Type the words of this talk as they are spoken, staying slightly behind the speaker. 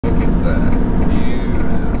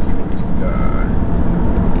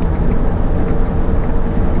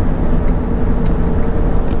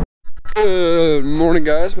Good morning,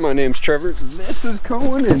 guys. My name's Trevor. This is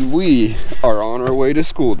Cohen, and we are on our way to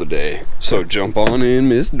school today. So jump on in,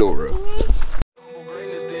 Miss Dora.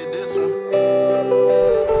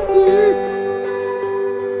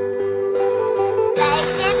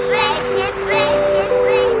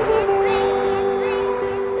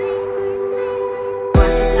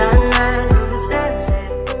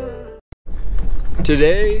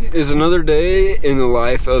 Today is another day in the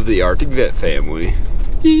life of the Arctic Vette family.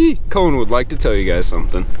 Cohen would like to tell you guys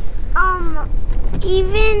something.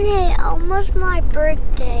 It's almost my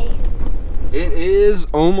birthday. It is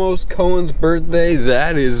almost Cohen's birthday.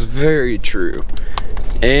 That is very true.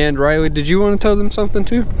 And Riley, did you want to tell them something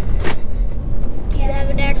too? Do you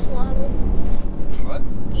have an axolotl? What?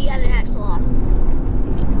 Do you have an axolotl?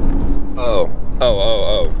 Oh.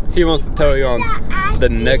 He wants to tell you on the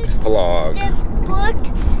next vlog. This book.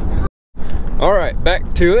 Alright,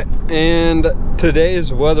 back to it. And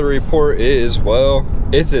today's weather report is, well,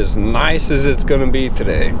 it's as nice as it's going to be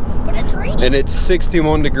today. But it's raining. And it's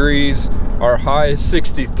 61 degrees. Our high is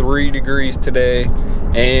 63 degrees today.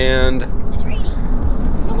 And It's raining.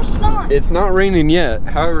 No, it's not. it's not raining yet.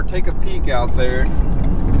 However, take a peek out there.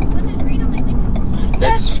 But there's rain on my window.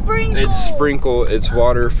 That's sprinkle. It's sprinkle. It's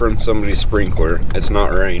water from somebody's sprinkler. It's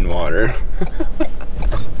not rainwater.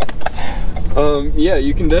 Yeah,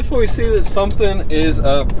 you can definitely see that something is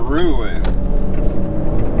brewing.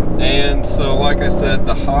 And so, like I said,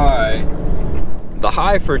 the high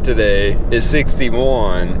for today is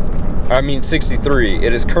 63.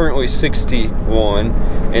 It is currently 61,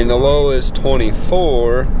 and the low is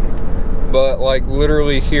 24. But like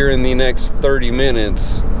literally here in the next 30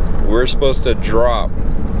 minutes, we're supposed to drop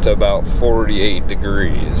to about 48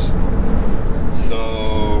 degrees.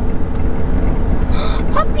 So,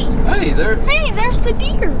 Puppy. hey, There's the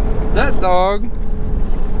deer. that dog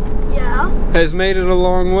Yeah, has made it a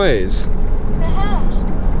long ways. it has.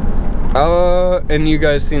 And you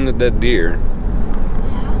guys seen the dead deer.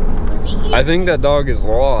 Yeah. Was he eating? I think that dog is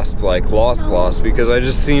lost, like lost, because I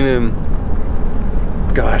just seen him,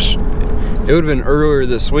 gosh, it would have been earlier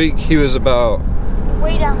this week. He was about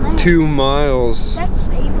Way down there. 2 miles That's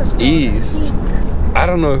Ava's dog, east. I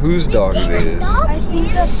don't know whose dog it is. I think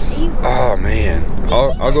that's Ava's. Oh man,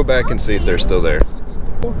 I'll go back and see if they're still there.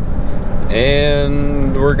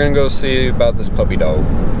 And we're gonna go see about this puppy dog.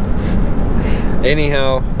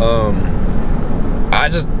 Anyhow, I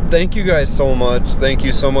just thank you guys so much. Thank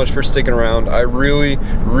you so much for sticking around. I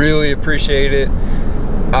really appreciate it.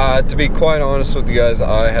 To be quite honest with you guys,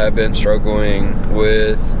 I have been struggling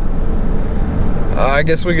with, I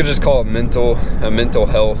guess we could just call it a mental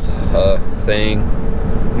health thing.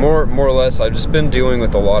 More or less, I've just been dealing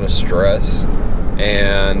with a lot of stress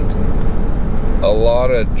and a lot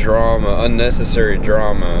of drama, unnecessary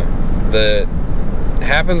drama that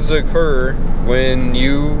happens to occur when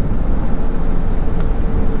you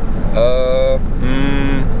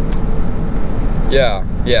yeah.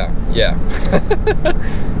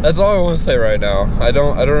 That's all I want to say right now. I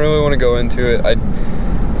don't really want to go into it.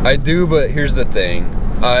 I do, but here's the thing.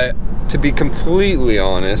 To be completely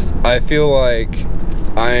honest, I feel like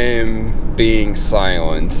I'm being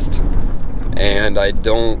silenced, and I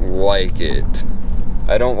don't like it.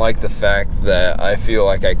 I don't like the fact that I feel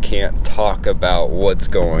like I can't talk about what's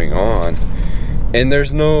going on. And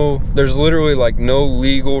there's literally like no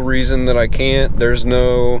legal reason that I can't. There's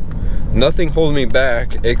nothing holding me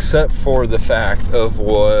back except for the fact of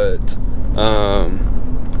what,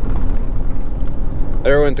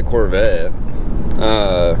 there went the Corvette.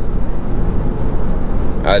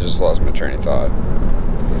 I just lost my train of thought.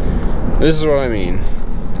 This is what I mean.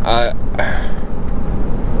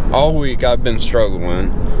 All week I've been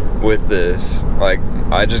struggling with this. Like,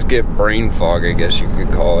 I just get brain fog, I guess you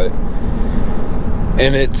could call it.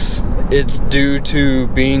 And it's due to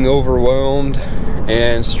being overwhelmed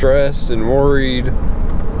and stressed and worried.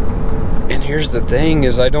 And here's the thing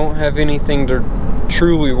is I don't have anything to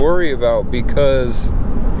truly worry about because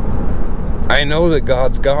I know that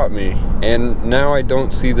God's got me. And now I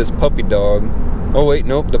don't see this puppy dog. Oh wait,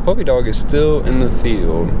 nope, the puppy dog is still in the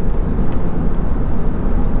field.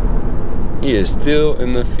 He is still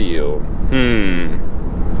in the field.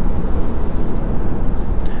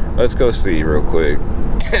 Let's go see real quick.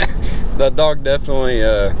 That dog definitely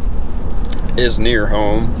is near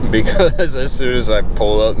home because as soon as I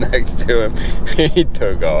pulled up next to him, he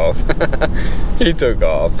took off. He took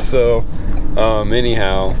off. So,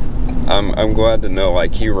 anyhow, I'm glad to know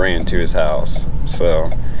like he ran to his house. So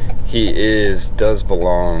he does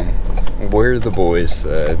belong where the boys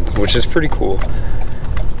said, which is pretty cool.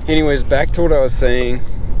 Anyways, back to what I was saying,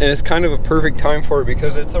 and it's kind of a perfect time for it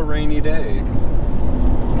because it's a rainy day.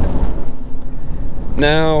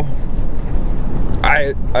 now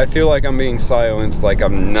I feel like I'm being silenced, like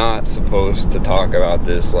I'm not supposed to talk about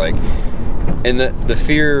this, like, and the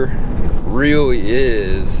fear really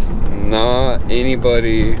is not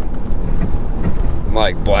anybody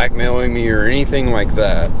like blackmailing me or anything like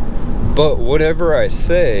that, but whatever I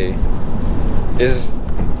say is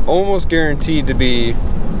almost guaranteed to be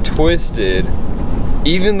twisted,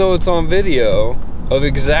 even though it's on video of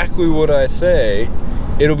exactly what I say.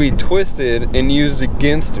 It'll be twisted and used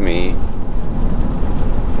against me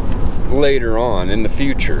later on in the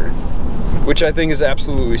future, which I think is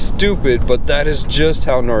absolutely stupid, but that is just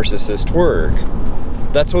how narcissists work.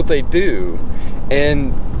 That's what they do.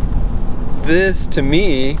 And this to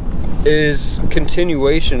me is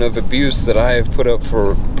continuation of abuse that I have put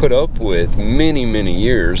up with many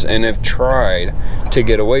years and have tried to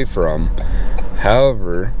get away from.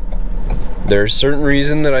 However, there's certain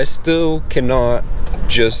reason that I still cannot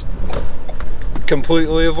just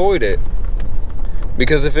completely avoid it.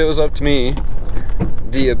 Because if it was up to me,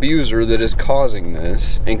 the abuser that is causing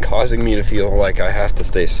this and causing me to feel like I have to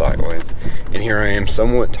stay silent, and here I am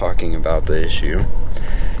somewhat talking about the issue,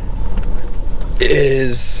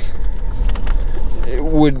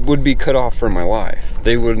 would be cut off from my life.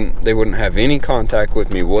 They wouldn't have any contact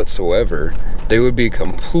with me whatsoever. They would be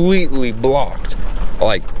completely blocked,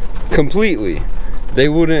 like completely. They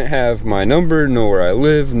wouldn't have my number, know where I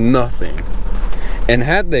live, nothing. And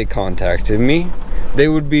had they contacted me, they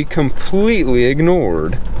would be completely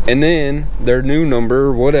ignored. And then their new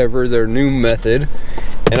number, whatever, their new method,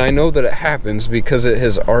 and I know that it happens because it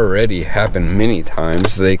has already happened many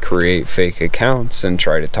times. They create fake accounts and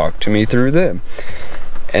try to talk to me through them.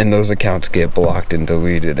 And those accounts get blocked and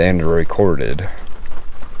deleted and recorded.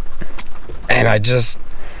 And I just...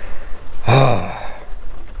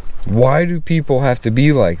 why do people have to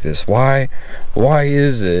be like this? Why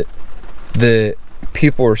is it that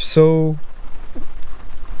people are so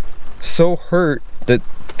hurt that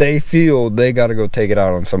they feel they gotta go take it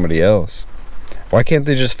out on somebody else? Why can't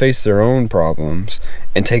they just face their own problems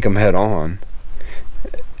and take them head on?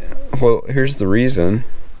 Well, here's the reason.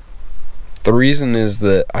 The reason is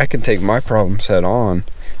that I can take my problems head on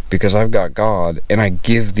because I've got God and I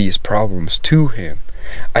give these problems to Him.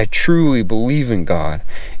 I truly believe in God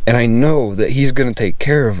and I know that He's going to take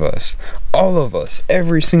care of us. All of us,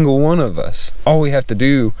 every single one of us. All we have to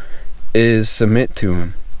do is submit to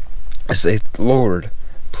Him. I say, Lord,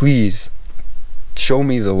 please show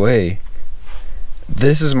me the way.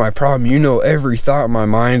 This is my problem. You know every thought in my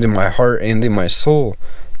mind, in my heart, and in my soul.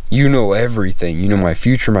 You know everything. You know my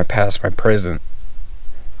future, my past, my present.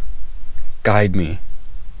 Guide me.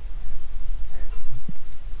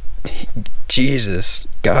 Jesus,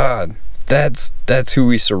 God, that's who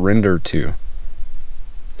we surrender to.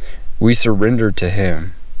 We surrender to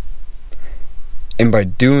Him. And by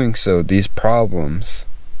doing so, these problems,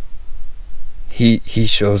 He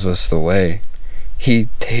shows us the way. He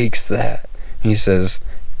takes that. He says,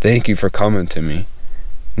 thank you for coming to me.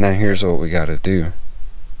 Now here's what we gotta do.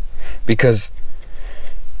 Because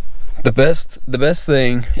the best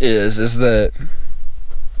thing is that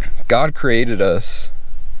God created us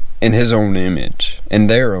in His own image, in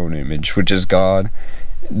their own image, which is God,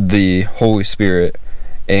 the Holy Spirit,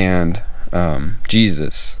 and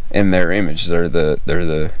Jesus in their image. They're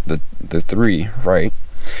the three, right?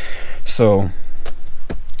 So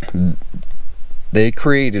they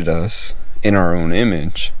created us in our own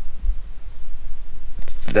image.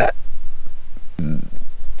 That's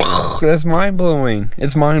mind-blowing.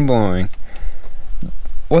 It's mind-blowing.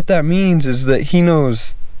 What that means is that He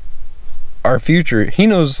knows our future. He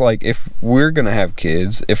knows, like, if we're gonna have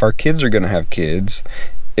kids, if our kids are gonna have kids,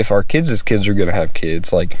 if our kids' kids are gonna have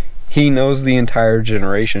kids. Like, He knows the entire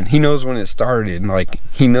generation. He knows when it started. Like,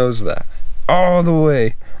 He knows that all the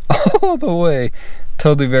way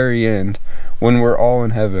till the very end, when we're all in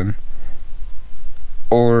heaven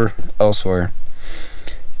or elsewhere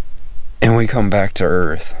and we come back to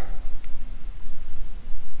earth.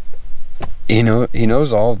 He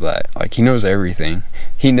knows all of that. Like, He knows everything.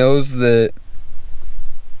 He knows that,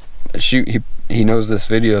 shoot, he knows this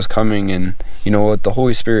video is coming, and you know what, the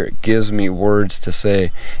Holy Spirit gives me words to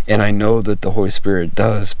say, and I know that the Holy Spirit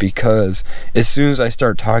does, because as soon as I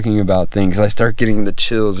start talking about things, I start getting the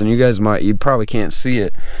chills. And you probably can't see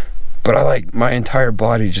it, but my entire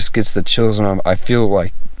body just gets the chills, and I feel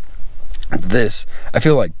like this. I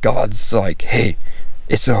feel like God's like, hey,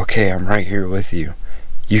 it's okay, I'm right here with you.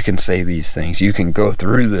 You can say these things. You can go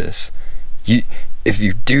through this. If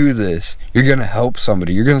you do this, you're gonna help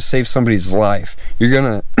somebody. You're gonna save somebody's life. You're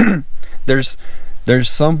gonna there's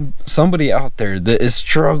somebody out there that is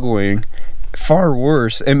struggling far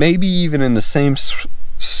worse, and maybe even in the same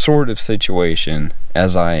sort of situation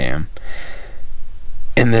as I am.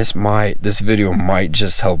 And this video might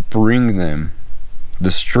just help bring them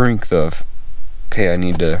the strength of, okay, I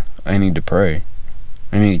need to pray.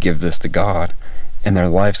 I need to give this to God, and their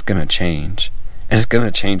life's gonna change, and it's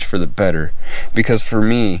gonna change for the better. Because for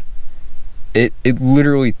me, it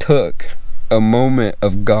literally took a moment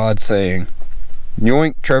of God saying,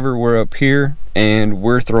 yoink, Trevor, we're up here and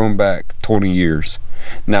we're thrown back 20 years.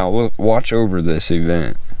 Now watch over this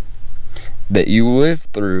event that you lived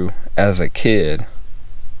through as a kid.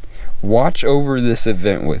 Watch over this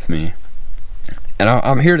event with me. And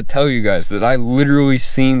I'm here to tell you guys that I literally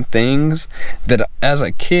seen things that as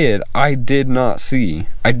a kid I did not see.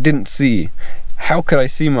 I didn't see. How could I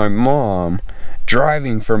see my mom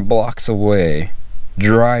driving from blocks away,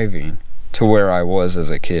 driving to where I was as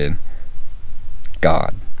a kid?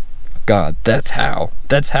 God, that's how.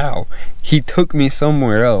 He took me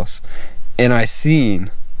somewhere else, and I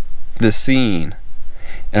seen the scene,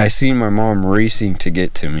 and I seen my mom racing to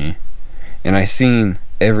get to me, and I seen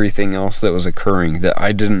everything else that was occurring that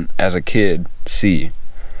I didn't as a kid see.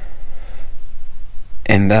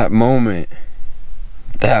 And that moment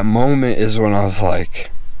is when I was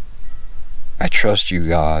like, I trust you,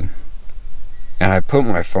 God. And I put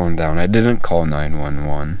my phone down. I didn't call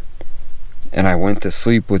 911. And I went to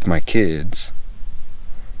sleep with my kids.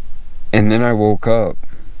 And then I woke up,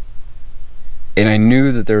 and I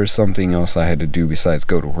knew that there was something else I had to do besides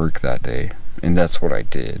go to work that day. And that's what I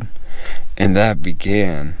did. And that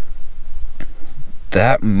began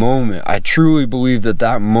that moment. I truly believe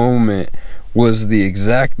that moment was the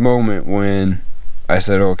exact moment when I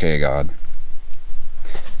said, okay, God,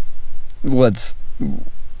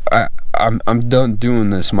 I'm done doing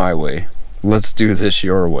this my way. Let's do this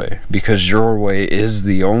your way, because your way is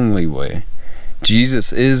the only way.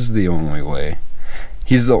 Jesus is the only way.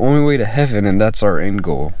 He's the only way to heaven, and that's our end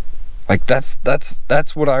goal. Like, that's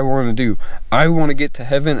what I want to do. I want to get to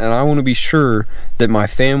heaven, and I want to be sure that my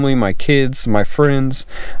family, my kids, my friends,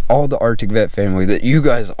 all the Arctic Vette family, that you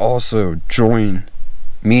guys also join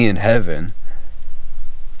me in heaven.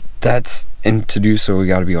 And to do so, we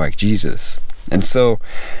got to be like Jesus. And so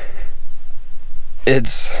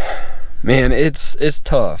it's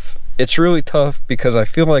tough. It's really tough because I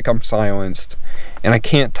feel like I'm silenced, and I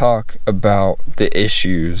can't talk about the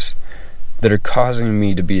issues that are causing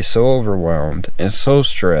me to be so overwhelmed and so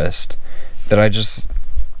stressed that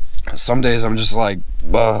some days I'm just like,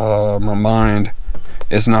 my mind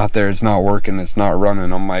is not there, it's not working, it's not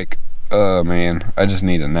running. I'm like, man, I just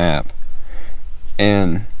need a nap.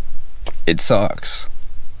 And it sucks.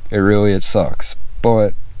 It sucks.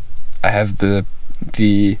 But I have the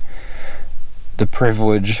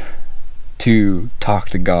privilege to talk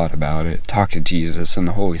to God about it, talk to Jesus and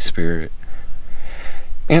the Holy Spirit.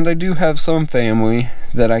 And I do have some family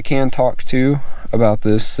that I can talk to about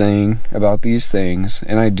these things,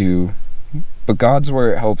 and I do. But God's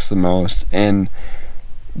where it helps the most. And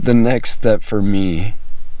the next step for me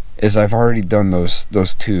is I've already done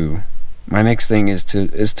those two. My next thing is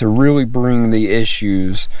to really bring the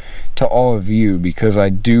issues to all of you, because I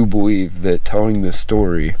do believe that telling this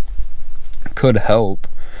story could help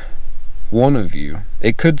one of you.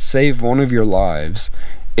 It could save one of your lives.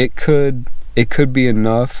 It could be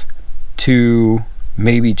enough to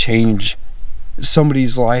maybe change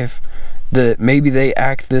somebody's life, that maybe they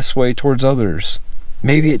act this way towards others.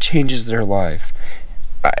 Maybe it changes their life.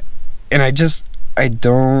 I just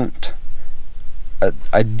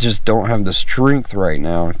don't have the strength right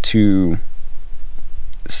now to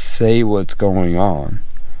say what's going on,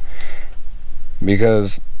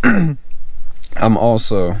 because I'm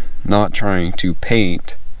also not trying to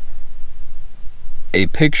paint a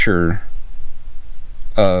picture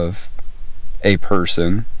of a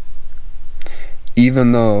person,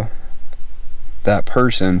 even though that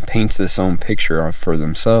person paints this own picture for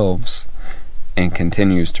themselves and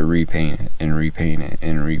continues to repaint it and repaint it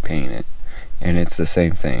and repaint it. And it's the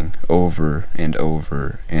same thing over and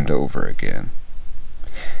over and over again.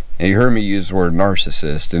 And you heard me use the word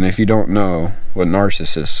narcissist, and if you don't know what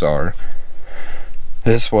narcissists are,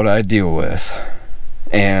 this is what I deal with.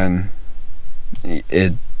 And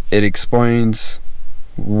it explains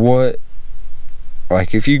what,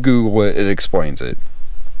 like, if you Google it, it explains it.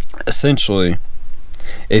 Essentially,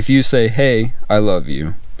 if you say, hey, I love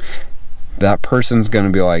you, that person's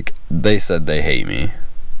gonna be like, they said they hate me.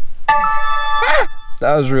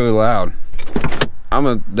 That was really loud.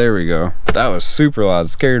 There we go. That was super loud. It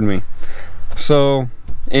scared me. So,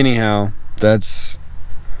 anyhow, that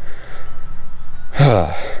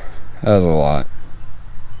was a lot.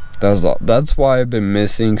 That's why I've been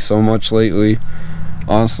missing so much lately.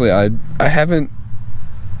 Honestly, I haven't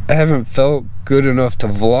felt good enough to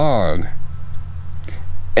vlog.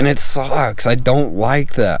 And it sucks. I don't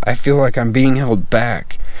like that. I feel like I'm being held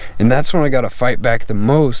back. And that's when I gotta fight back the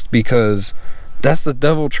most, because that's the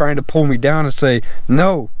devil trying to pull me down and say,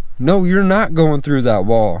 no, you're not going through that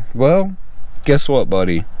wall. Well, guess what,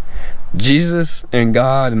 buddy? Jesus and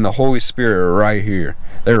God and the Holy Spirit are right here.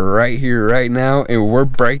 They're right here right now, and we're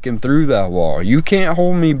breaking through that wall. You can't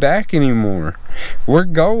hold me back anymore. We're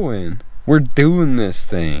going. We're doing this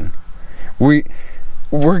thing. We're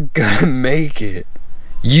gonna make it.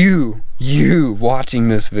 You watching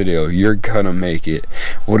this video, you're gonna make it.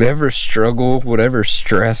 Whatever struggle, whatever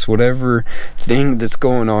stress, whatever thing that's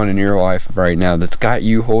going on in your life right now that's got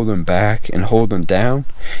you holding back and holding down,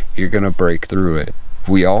 you're gonna break through it.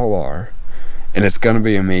 We all are. And it's gonna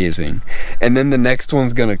be amazing. And then the next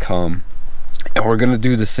one's gonna come, and we're gonna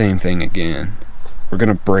do the same thing again. We're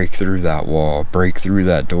gonna break through that wall, break through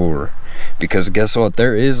that door. Because guess what?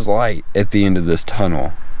 There is light at the end of this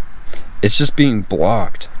tunnel. It's just being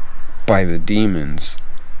blocked by the demons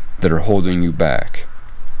that are holding you back.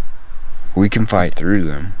 We can fight through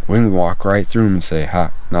them. We can walk right through them and say,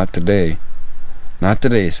 ha, not today. Not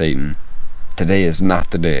today, Satan. Today is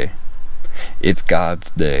not the day. It's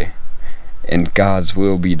God's day. And God's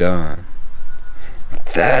will be done.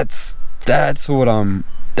 That's what I'm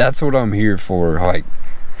here for. Like,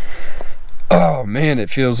 oh man, it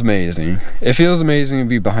feels amazing. It feels amazing to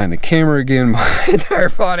be behind the camera again. My entire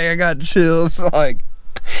body, I got chills. Like,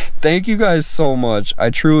 thank you guys so much. I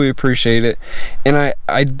truly appreciate it. And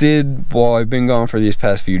I did, while I've been gone for these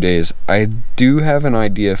past few days, I do have an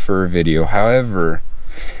idea for a video. However,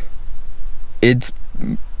 it's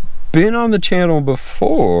been on the channel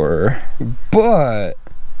before, but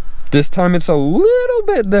this time it's a little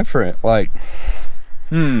bit different. Like,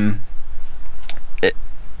 it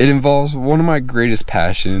involves one of my greatest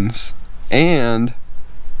passions and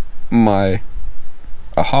a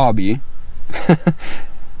hobby.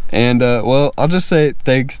 And well, I'll just say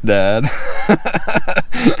thanks, Dad.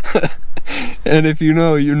 And if you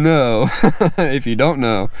know, you know. If you don't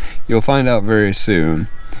know, you'll find out very soon.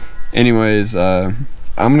 Anyways, I'm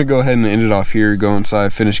gonna go ahead and end it off here, go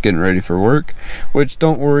inside, finish getting ready for work, which,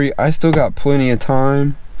 don't worry, I still got plenty of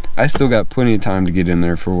time. I still got plenty of time to get in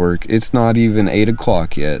there for work. It's not even 8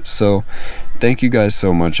 o'clock yet. So thank you guys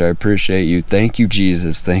so much. I appreciate you. Thank you,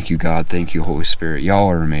 Jesus. Thank you, God. Thank you, Holy Spirit.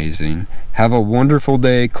 Y'all are amazing. Have a wonderful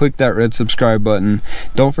day. Click that red subscribe button.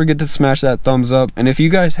 Don't forget to smash that thumbs up. And if you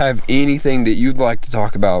guys have anything that you'd like to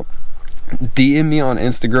talk about, DM me on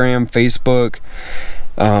Instagram, Facebook,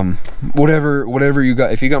 whatever you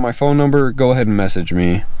got. If you got my phone number, go ahead and message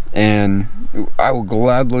me, and I will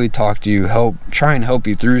gladly talk to you, try and help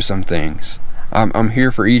you through some things. I'm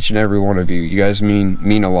here for each and every one of you. You guys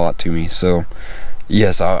mean a lot to me. So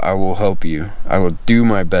yes, I will help you. I will do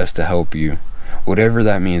my best to help you, whatever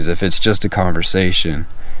that means. If it's just a conversation,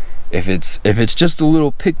 if it's just a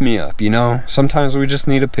little pick-me-up, you know, sometimes we just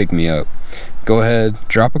need a pick-me-up. Go ahead,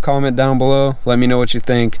 drop a comment down below, let me know what you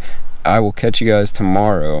think. I will catch you guys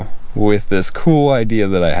tomorrow with this cool idea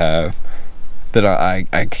that I have, that I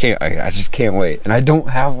just can't wait. And I don't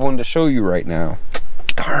have one to show you right now.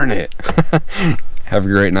 Darn it. Have a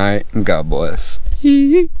great night, and God bless.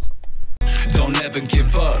 Don't ever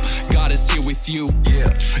give up, God is here with you.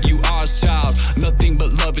 You are a child, nothing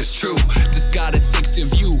but love is true. Just got it fixed in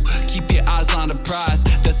view. Keep your eyes on the prize.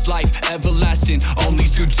 That's life everlasting, only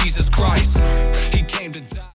through Jesus Christ. He came to die.